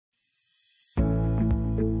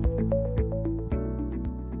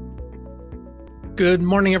Good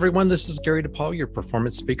morning, everyone. This is Gary DePaul, your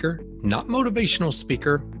performance speaker, not motivational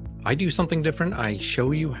speaker. I do something different. I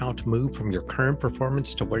show you how to move from your current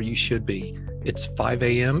performance to where you should be. It's 5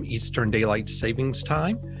 a.m. Eastern Daylight Savings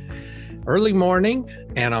Time, early morning,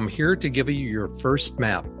 and I'm here to give you your first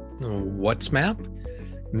map. What's map?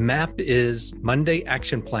 Map is Monday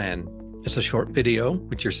Action Plan. It's a short video,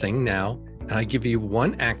 which you're seeing now, and I give you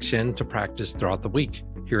one action to practice throughout the week.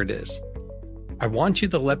 Here it is. I want you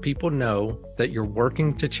to let people know that you're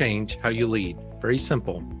working to change how you lead. Very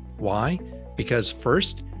simple. Why? Because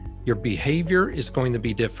first, your behavior is going to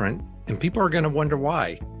be different and people are going to wonder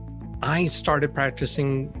why. I started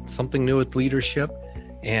practicing something new with leadership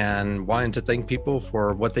and wanted to thank people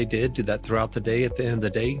for what they did that throughout the day. At the end of the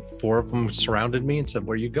day, 4 of them surrounded me and said,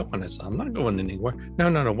 "Where are you going?" I said, "I'm not going anywhere."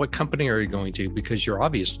 No. What company are you going to? Because you're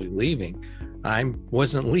obviously leaving. I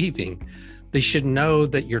wasn't leaving. They should know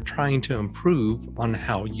that you're trying to improve on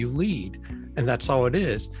how you lead. And that's all it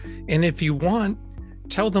is. And if you want,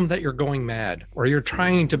 tell them that you're going mad or you're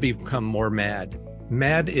trying to become more mad.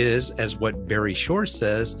 Mad is, as what Barry Shore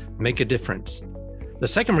says, make a difference. The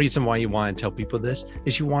second reason why you want to tell people this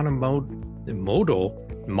is you want to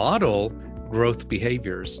model growth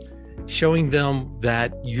behaviors. Showing them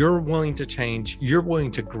that you're willing to change, you're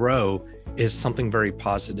willing to grow is something very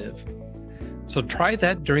positive. So try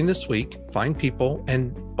that during this week, find people.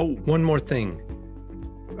 And one more thing.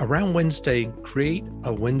 Around Wednesday, create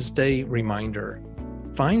a Wednesday reminder.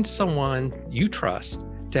 Find someone you trust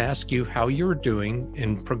to ask you how you're doing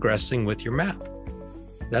in progressing with your map.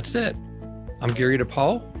 That's it. I'm Gary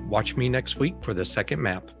DePaul. Watch me next week for the second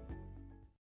map.